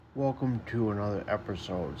Welcome to another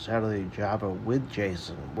episode, Saturday Java with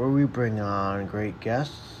Jason, where we bring on great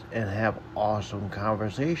guests and have awesome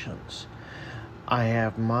conversations. I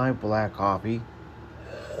have my black coffee.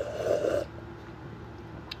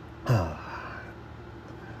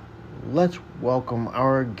 Let's welcome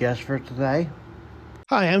our guest for today.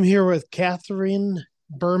 Hi, I'm here with Katheryn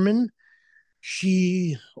Bermann.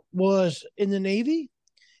 She was in the Navy.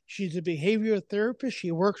 She's a behavioral therapist.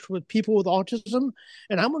 She works with people with autism.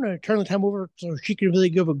 And I'm going to turn the time over so she can really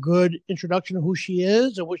give a good introduction of who she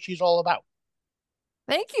is and what she's all about.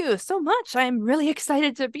 Thank you so much. I'm really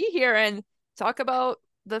excited to be here and talk about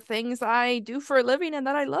the things I do for a living and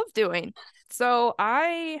that I love doing. So,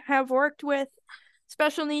 I have worked with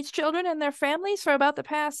special needs children and their families for about the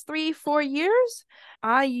past 3, 4 years.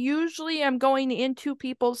 I usually am going into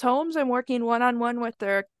people's homes and working one on one with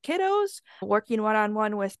their kiddos, working one on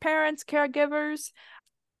one with parents, caregivers,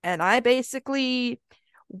 and I basically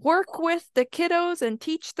work with the kiddos and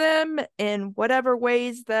teach them in whatever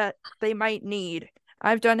ways that they might need.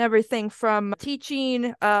 I've done everything from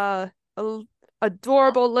teaching a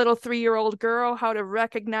adorable little 3-year-old girl how to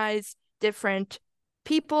recognize different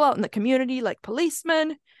people out in the community, like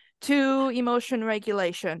policemen, to emotion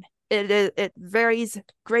regulation. It varies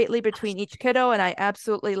greatly between each kiddo, and I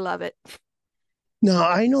absolutely love it. Now,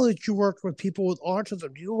 I know that you worked with people with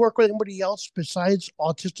autism. Do you work with anybody else besides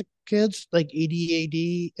autistic kids like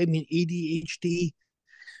ADHD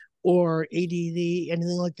or ADD,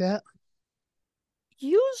 anything like that?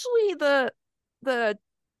 Usually the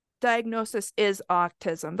diagnosis is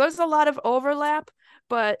autism. There's a lot of overlap,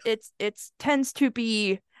 but it's tends to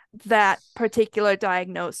be that particular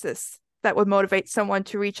diagnosis that would motivate someone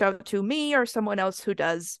to reach out to me or someone else who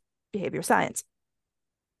does behavior science.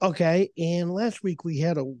 Okay. And last week we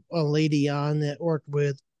had a lady on that worked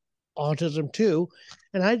with autism too.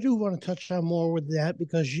 And I do want to touch on more with that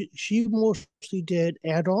because she mostly did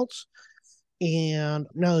adults. And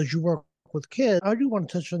now that you work with kids, I do want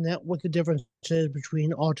to touch on that, what the difference is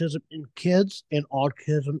between autism in kids and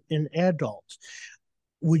autism in adults.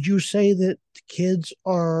 Would you say that kids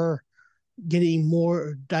are getting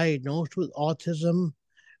more diagnosed with autism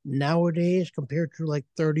nowadays compared to like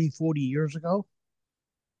 30, 40 years ago?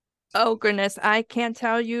 Oh goodness, I can't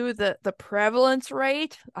tell you the prevalence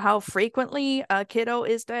rate, how frequently a kiddo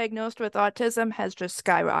is diagnosed with autism has just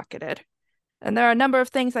skyrocketed. And there are a number of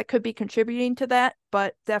things that could be contributing to that,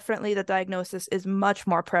 but definitely the diagnosis is much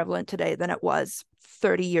more prevalent today than it was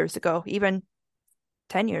 30 years ago, even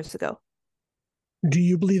 10 years ago. Do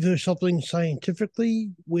you believe there's something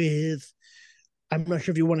scientifically with, I'm not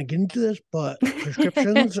sure if you want to get into this, but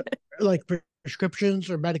prescriptions, like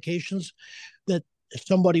prescriptions or medications that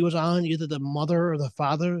somebody was on, either the mother or the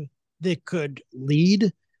father, that could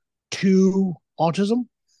lead to autism?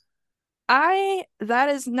 I that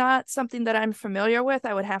is not something that I'm familiar with.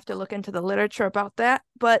 I would have to look into the literature about that,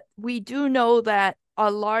 but we do know that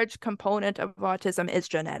a large component of autism is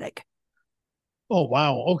genetic. Oh,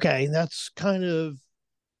 wow. Okay. That's kind of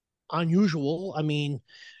unusual. I mean,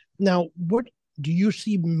 now, what do you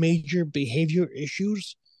see major behavior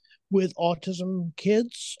issues with autism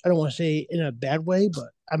kids? I don't want to say in a bad way, but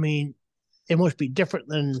I mean, it must be different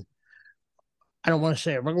than, I don't want to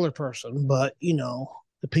say a regular person, but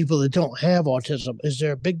the people that don't have autism. Is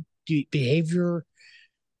there a big behavior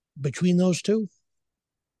between those two?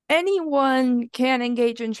 Anyone can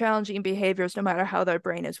engage in challenging behaviors no matter how their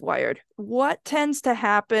brain is wired. What tends to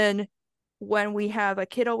happen when we have a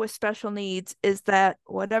kiddo with special needs is that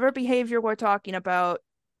whatever behavior we're talking about,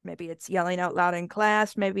 maybe it's yelling out loud in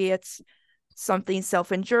class, maybe it's something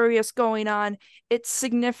self injurious going on, it's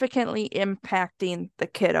significantly impacting the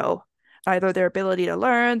kiddo, either their ability to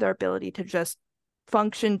learn, their ability to just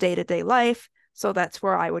function day to day life. So that's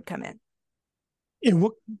where I would come in. And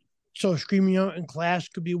what, so screaming out in class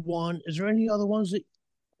could be one. Is there any other ones that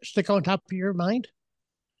stick on top of your mind?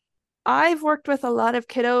 I've worked with a lot of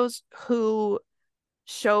kiddos who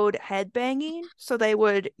showed head banging. So they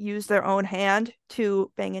would use their own hand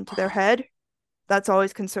to bang into their head. That's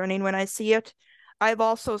always concerning when I see it. I've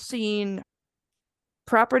also seen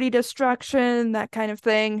property destruction, that kind of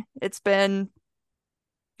thing. It's been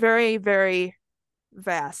very, very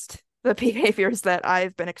vast, the behaviors that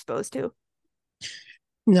I've been exposed to.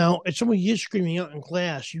 Now, if someone is screaming out in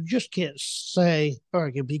class, you just can't say, "All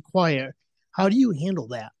right, be quiet." How do you handle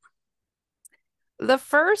that? The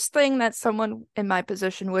first thing that someone in my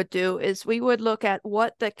position would do is we would look at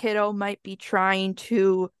what the kiddo might be trying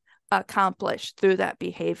to accomplish through that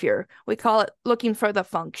behavior. We call it looking for the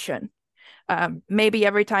function. Maybe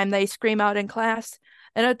every time they scream out in class,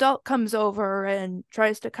 an adult comes over and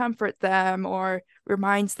tries to comfort them or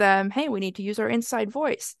reminds them, hey, we need to use our inside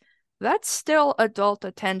voice. That's still adult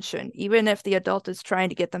attention, even if the adult is trying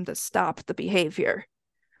to get them to stop the behavior.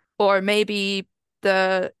 Or maybe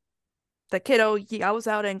the kiddo yells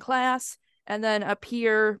out in class and then a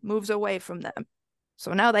peer moves away from them.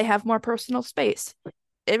 So now they have more personal space.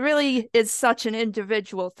 It really is such an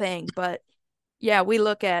individual thing, but yeah, we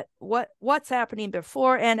look at what's happening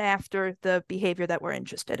before and after the behavior that we're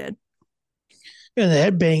interested in. And the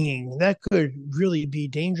head banging, that could really be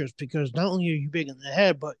dangerous because not only are you banging the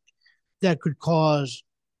head, but that could cause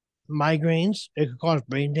migraines, it could cause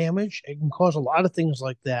brain damage, it can cause a lot of things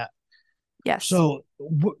like that. Yes. So,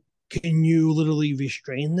 can you literally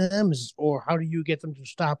restrain them, or how do you get them to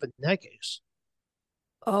stop in that case?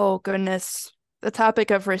 Oh goodness, the topic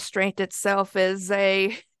of restraint itself is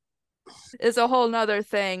a whole nother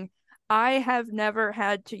thing. I have never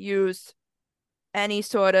had to use any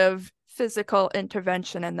sort of physical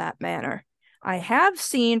intervention in that manner. I have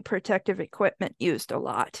seen protective equipment used a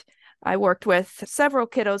lot. I worked with several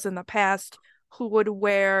kiddos in the past who would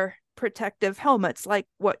wear protective helmets like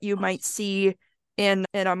what you might see in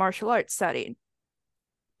a martial arts setting.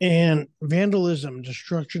 And vandalism,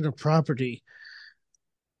 destruction of property,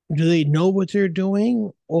 do they know what they're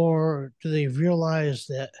doing, or do they realize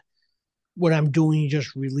that what I'm doing is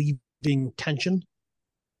just relieving tension?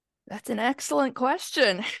 That's an excellent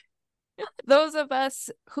question. Those of us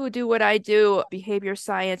who do what I do, behavior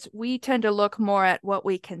science, we tend to look more at what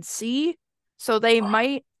we can see. So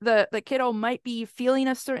the kiddo might be feeling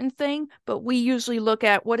a certain thing, but we usually look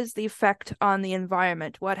at what is the effect on the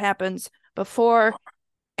environment, what happens before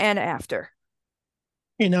and after.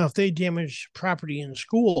 If they damage property in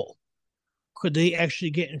school, could they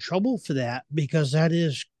actually get in trouble for that? Because that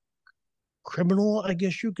is criminal, I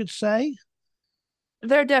guess you could say.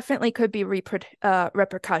 There definitely could be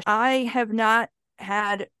repercussions. I have not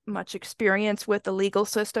had much experience with the legal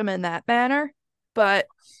system in that manner, but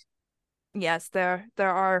yes, there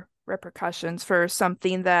are repercussions for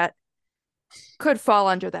something that could fall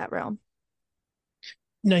under that realm.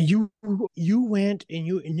 Now you went and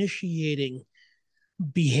you initiating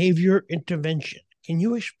behavior intervention. Can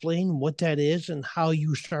you explain what that is and how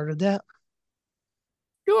you started that?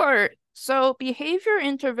 Sure. So behavior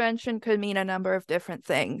intervention could mean a number of different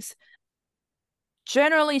things.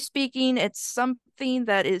 Generally speaking, it's something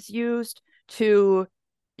that is used to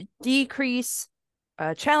decrease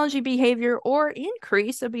challenging behavior or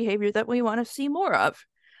increase a behavior that we want to see more of.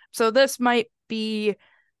 So this might be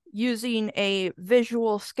using a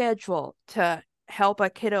visual schedule to help a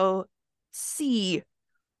kiddo see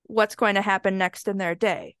what's going to happen next in their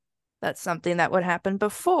day. That's something that would happen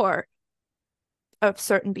before a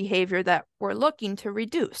certain behavior that we're looking to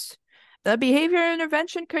reduce. The behavior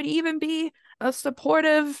intervention could even be a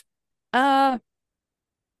supportive pillow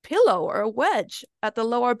or a wedge at the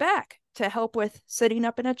lower back to help with sitting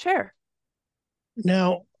up in a chair.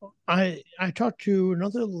 Now, I talked to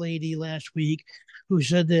another lady last week who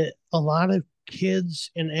said that a lot of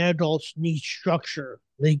kids and adults need structure.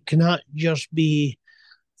 They cannot just be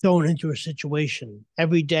thrown into a situation.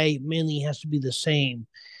 Every day mainly has to be the same.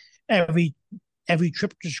 Every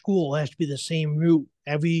trip to school has to be the same route.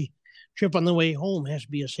 Every trip on the way home has to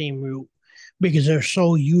be the same route because they're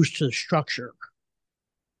so used to the structure.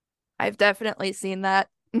 I've definitely seen that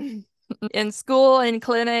in school, in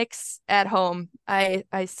clinics, at home.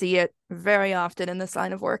 I see it very often in this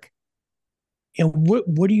line of work. And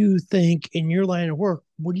what do you think in your line of work?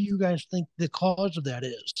 What do you guys think the cause of that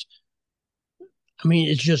is? I mean,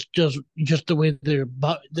 it's just the way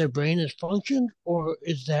their brain is functioned, or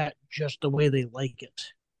is that just the way they like it?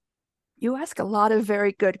 You ask a lot of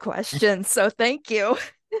very good questions, so thank you.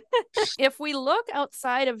 If we look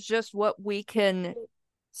outside of just what we can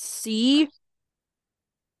see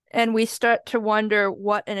and we start to wonder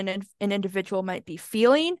what an individual might be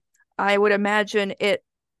feeling, I would imagine it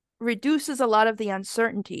reduces a lot of the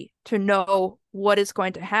uncertainty to know what is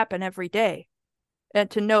going to happen every day. And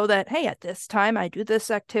to know that, hey, at this time I do this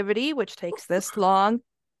activity, which takes this long,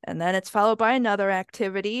 and then it's followed by another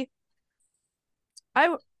activity.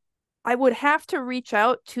 I would have to reach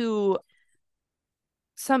out to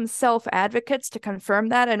some self-advocates to confirm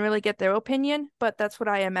that and really get their opinion, but that's what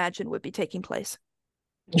I imagine would be taking place.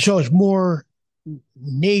 So it's more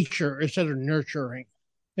nature instead of nurturing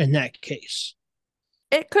in that case.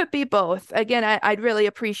 It could be both. Again, I'd really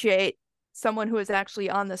appreciate someone who is actually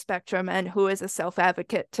on the spectrum and who is a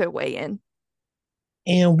self-advocate to weigh in.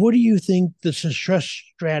 And what do you think the stress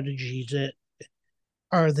strategies that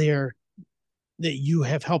are there that you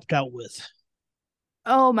have helped out with?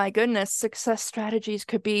 Oh my goodness, success strategies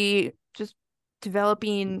could be just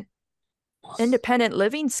developing independent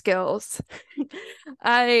living skills.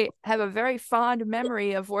 I have a very fond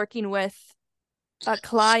memory of working with a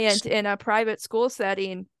client in a private school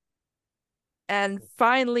setting and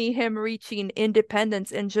finally him reaching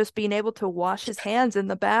independence and just being able to wash his hands in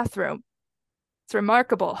the bathroom. It's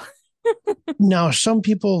remarkable. Now, some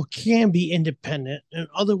people can be independent, and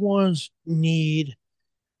other ones need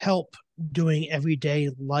help doing everyday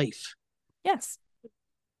life. Yes.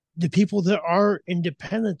 The people that are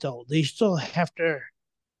independent, though, they still have to.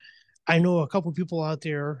 I know a couple of people out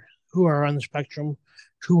there who are on the spectrum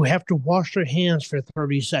who have to wash their hands for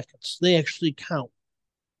 30 seconds. They actually count.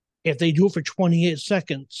 If they do it for 28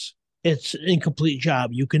 seconds, it's an incomplete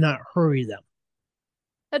job. You cannot hurry them.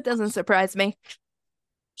 That doesn't surprise me.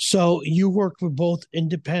 So you worked with both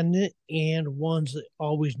independent and ones that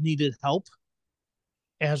always needed help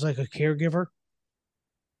as like a caregiver.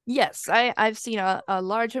 Yes, I've seen a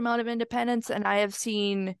large amount of independence, and I have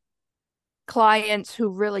seen clients who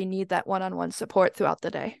really need that one-on-one support throughout the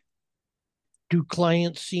day. Do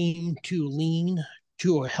clients seem to lean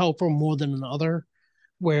to a helper more than another,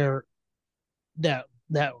 where that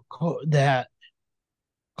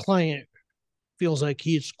client feels like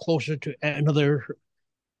he's closer to another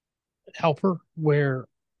helper, where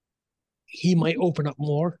he might open up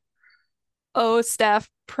more? Oh, staff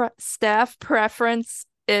preference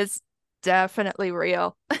is definitely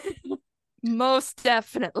real. Most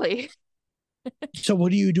definitely. So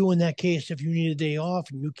what do you do in that case if you need a day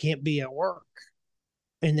off and you can't be at work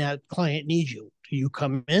and that client needs you? Do you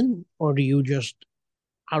come in, or do you just,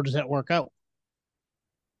 how does that work out?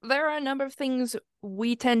 There are a number of things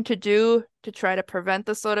we tend to do to try to prevent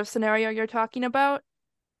the sort of scenario you're talking about.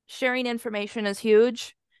 Sharing information is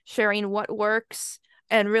huge, sharing what works,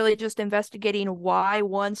 and really just investigating why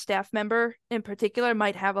one staff member in particular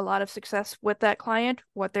might have a lot of success with that client,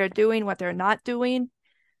 what they're doing, what they're not doing.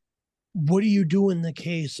 What do you do in the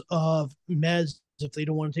case of meds if they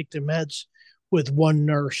don't want to take their meds with one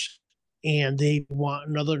nurse and they want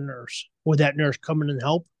another nurse? Would that nurse come in and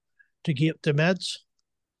help to get the meds?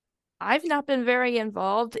 I've not been very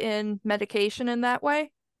involved in medication in that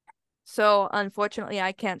way. So unfortunately,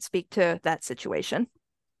 I can't speak to that situation.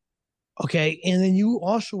 Okay. And then you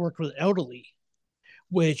also work with elderly,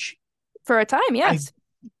 which For a time, I, yes.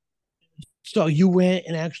 so you went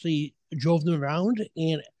and actually drove them around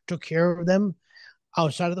and took care of them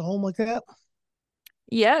outside of the home like that?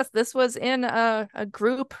 Yes, this was in a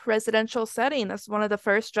group residential setting. That's one of the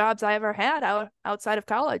first jobs I ever had outside of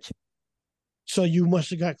college. So you must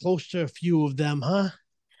have got close to a few of them, huh?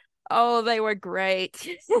 Oh, they were great.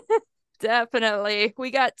 Definitely.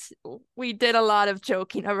 We did a lot of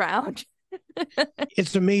joking around.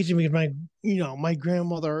 It's amazing because my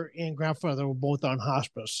grandmother and grandfather were both on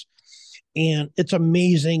hospice, and it's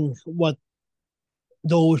amazing what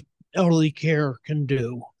those elderly care can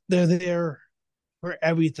do. They're there for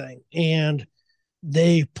everything, and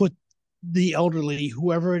they put the elderly,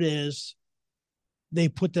 whoever it is, they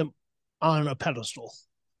put them on a pedestal.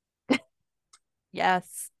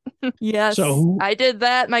 Yes. Yes. So, I did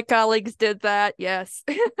that. My colleagues did that. Yes.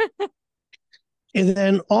 and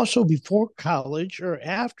then also before college or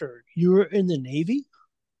after, you were in the Navy.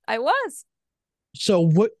 I was.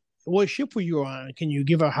 So what ship were you on? Can you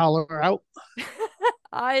give a holler out?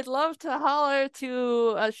 I'd love to holler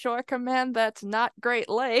to a shore command that's not Great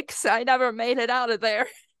Lakes. I never made it out of there.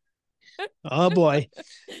 Oh boy.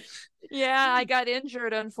 Yeah, I got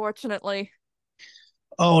injured, unfortunately.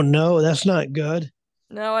 Oh no, that's not good.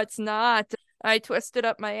 No, it's not. I twisted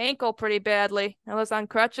up my ankle pretty badly. I was on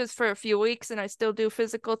crutches for a few weeks and I still do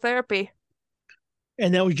physical therapy.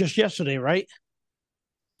 And that was just yesterday, right?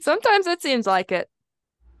 Sometimes it seems like it.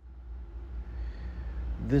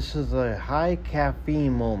 This is a high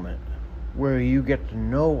caffeine moment where you get to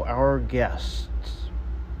know our guests.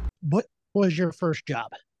 What was your first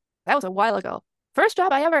job? That was a while ago. First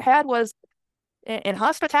job I ever had was in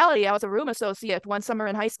hospitality. I was a room associate one summer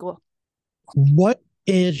in high school. What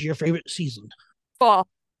is your favorite season? Fall.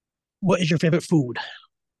 What is your favorite food?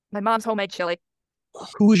 My mom's homemade chili.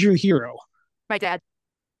 Who is your hero? My dad.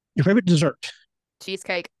 Your favorite dessert?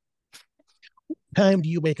 Cheesecake. Time do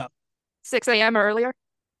you wake up? 6 a.m. or earlier.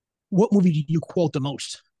 What movie do you quote the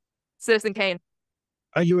most? Citizen Kane.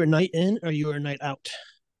 Are you a night in or are you a night out?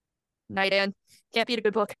 Night in. Can't beat a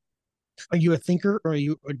good book. Are you a thinker or are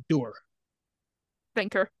you a doer?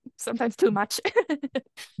 Thinker. Sometimes too much.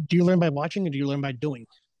 Do you learn by watching or do you learn by doing?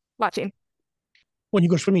 Watching. When you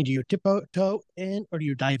go swimming, do you tiptoe in or do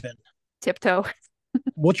you dive in? Tiptoe.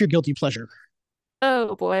 What's your guilty pleasure?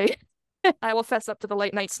 Oh boy. I will fess up to the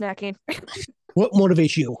late night snacking. What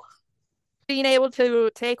motivates you? being able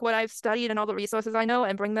to take what I've studied and all the resources I know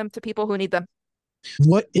and bring them to people who need them.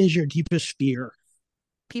 What is your deepest fear?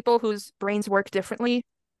 People whose brains work differently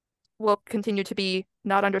will continue to be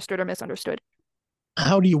not understood or misunderstood.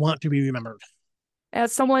 How do you want to be remembered?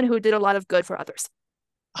 As someone who did a lot of good for others.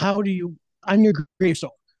 How do you, on your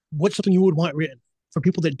gravestone, what's something you would want written for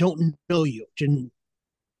people that don't know you to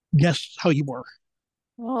guess how you were?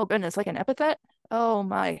 Oh, goodness, like an epithet? Oh,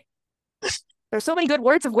 my. There's so many good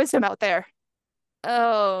words of wisdom out there.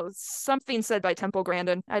 Oh, something said by Temple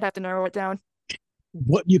Grandin. I'd have to narrow it down.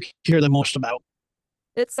 What you care the most about?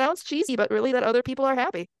 It sounds cheesy, but really that other people are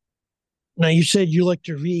happy. Now, you said you like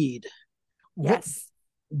to read. Yes.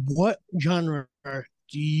 What genre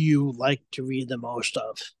do you like to read the most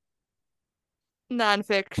of?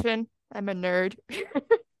 Nonfiction. I'm a nerd.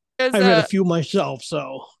 I read a few myself,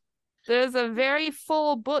 so. There's a very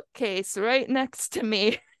full bookcase right next to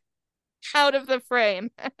me, out of the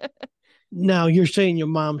frame. Now, you're saying your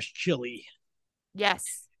mom's chili.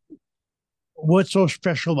 Yes. What's so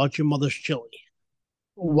special about your mother's chili?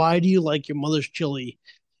 Why do you like your mother's chili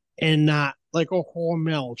and not like a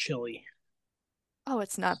Hormel chili? Oh,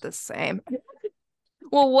 it's not the same.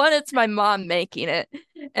 Well, one, it's my mom making it.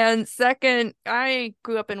 And second, I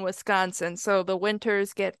grew up in Wisconsin, so the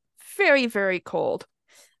winters get very, very cold.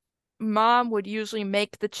 Mom would usually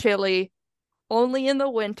make the chili only in the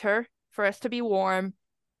winter for us to be warm,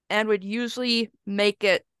 and would usually make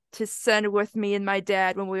it to send with me and my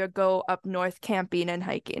dad when we would go up north camping and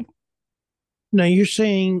hiking. Now, you're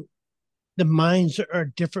saying the minds are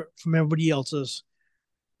different from everybody else's,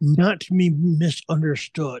 not to be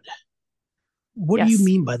misunderstood. What do you Yes.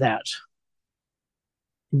 mean by that?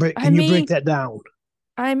 Can you break that down?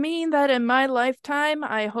 I mean that in my lifetime,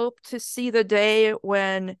 I hope to see the day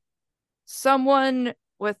when someone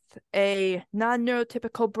with a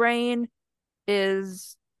non-neurotypical brain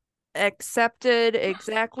is accepted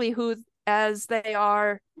exactly who as they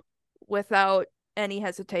are without any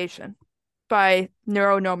hesitation by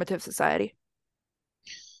neuronormative society.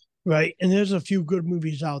 Right. And there's a few good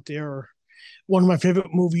movies out there. One of my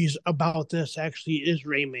favorite movies about this actually is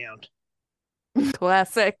Rayman.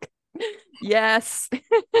 Classic. Yes.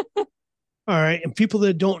 All right. And people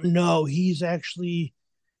that don't know, it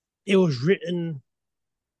was written,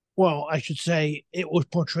 well, I should say, it was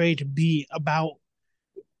portrayed to be about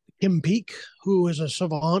Kim Peek, who is a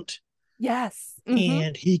savant. Yes. Mm-hmm.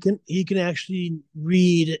 And he can actually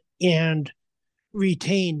read and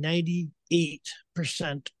retain 98%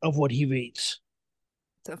 of what he reads.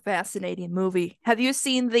 It's a fascinating movie. Have you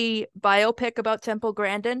seen the biopic about Temple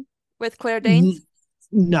Grandin with Claire Danes?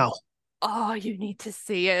 No. Oh, you need to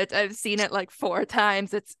see it. I've seen it like 4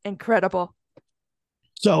 times. It's incredible.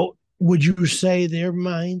 So, would you say their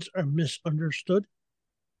minds are misunderstood?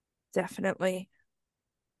 Definitely.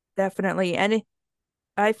 Definitely. And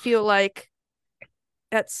I feel like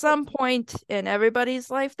at some point in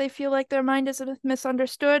everybody's life, they feel like their mind is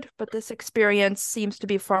misunderstood, but this experience seems to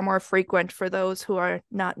be far more frequent for those who are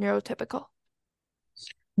not neurotypical.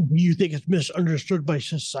 Do you think it's misunderstood by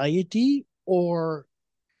society or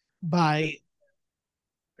by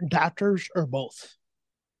doctors or both?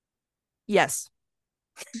 Yes,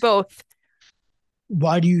 both.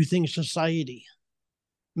 Why do you think society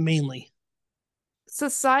mainly?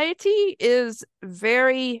 Society is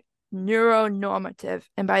very neuronormative.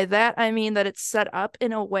 And by that, I mean that it's set up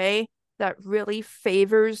in a way that really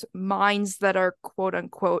favors minds that are quote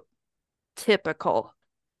unquote typical.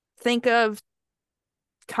 Think of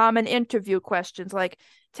common interview questions like,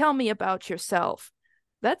 tell me about yourself.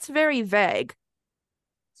 That's very vague.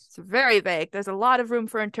 It's very vague. There's a lot of room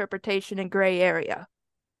for interpretation and gray area.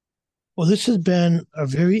 Well, this has been a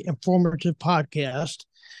very informative podcast,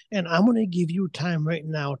 and I'm going to give you time right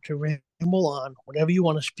now to ramble on whatever you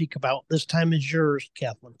want to speak about. This time is yours,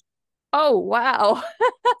 Katheryn. Oh, wow.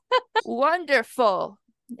 Wonderful.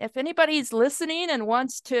 If anybody's listening and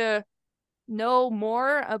wants to know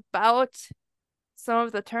more about some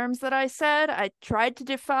of the terms that I said, I tried to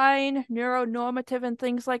define neuronormative and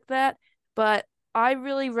things like that, but I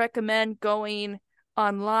really recommend going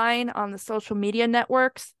online on the social media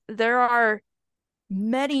networks. There are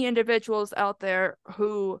many individuals out there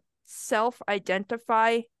who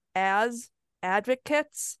self-identify as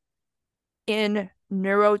advocates in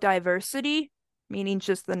neurodiversity, meaning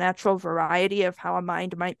just the natural variety of how a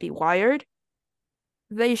mind might be wired.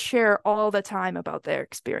 They share all the time about their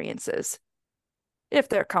experiences, if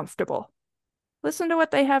they're comfortable. Listen to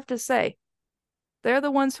what they have to say. They're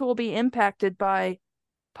the ones who will be impacted by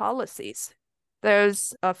policies.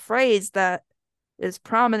 There's a phrase that is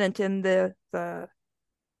prominent in the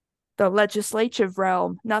legislative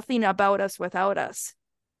realm, nothing about us without us.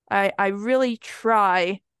 I really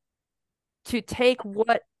try to take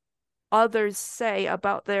what others say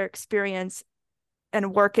about their experience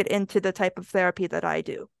and work it into the type of therapy that I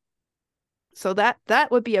do. So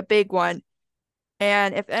that would be a big one.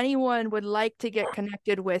 And if anyone would like to get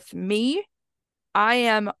connected with me, I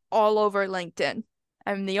am all over LinkedIn.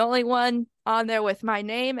 I'm the only one on there with my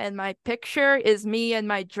name, and my picture is me in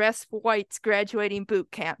my dress whites graduating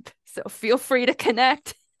boot camp. So feel free to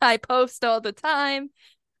connect. I post all the time.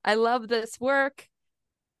 I love this work,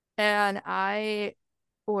 and I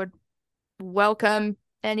would welcome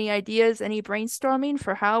any ideas, any brainstorming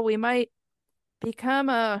for how we might become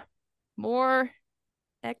a more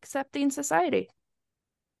accepting society.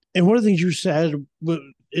 And one of the things you said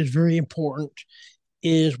is very important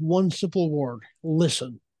is one simple word: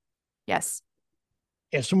 listen. Yes.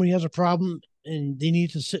 If somebody has a problem and they need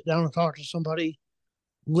to sit down and talk to somebody,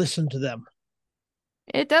 listen to them.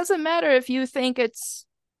 It doesn't matter if you think it's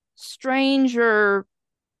strange or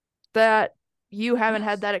that you haven't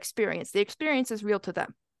had that experience. The experience is real to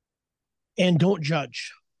them. And don't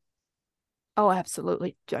judge. Oh,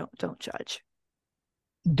 absolutely. Don't judge.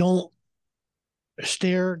 Don't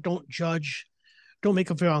stare. Don't judge. Don't make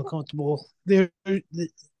them feel uncomfortable.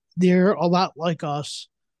 They're a lot like us,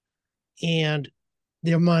 and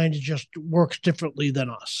their mind just works differently than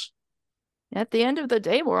us. At the end of the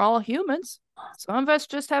day, we're all humans. Some of us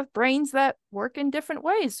just have brains that work in different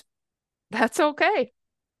ways. That's okay.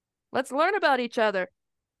 Let's learn about each other.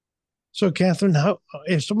 So, Katheryn, how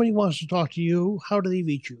if somebody wants to talk to you, how do they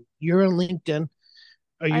reach you? You're on LinkedIn.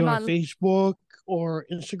 Are you on Facebook or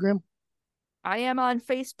Instagram? I am on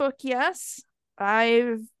Facebook, yes.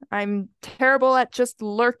 I'm terrible at just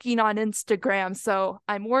lurking on Instagram, so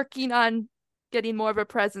I'm working on getting more of a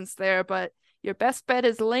presence there, but your best bet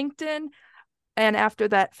is LinkedIn, and after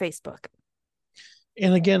that, Facebook.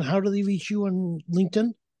 And again, how do they reach you on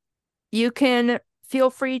LinkedIn? You can feel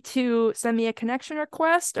free to send me a connection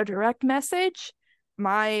request, a direct message.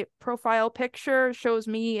 My profile picture shows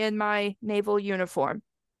me in my naval uniform.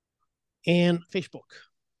 And Facebook?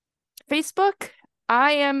 Facebook,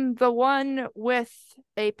 I am the one with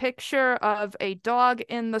a picture of a dog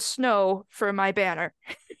in the snow for my banner.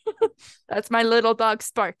 That's my little dog,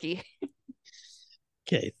 Sparky.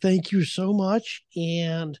 Okay, thank you so much.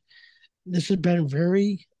 And this has been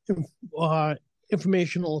very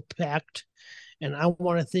informational packed. And I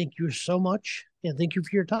want to thank you so much. And thank you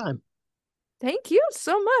for your time. Thank you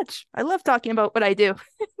so much. I love talking about what I do.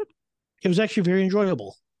 It was actually very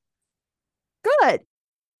enjoyable. Good.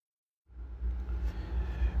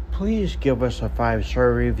 Please give us a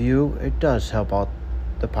 5-star review. It does help out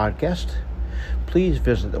the podcast. Please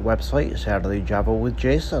visit the website,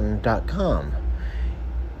 SaturdayJavaWithJason.com.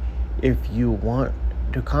 If you want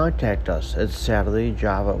to contact us, it's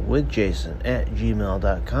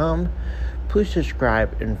SaturdayJavaWithJason@gmail.com. Please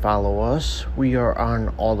subscribe and follow us. We are on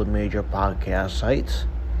all the major podcast sites.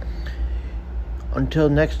 Until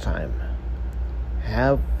next time,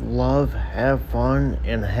 have love, have fun,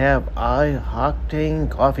 and have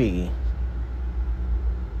high-octane coffee.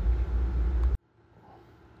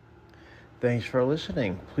 Thanks for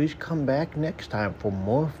listening. Please come back next time for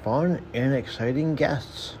more fun and exciting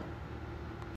guests.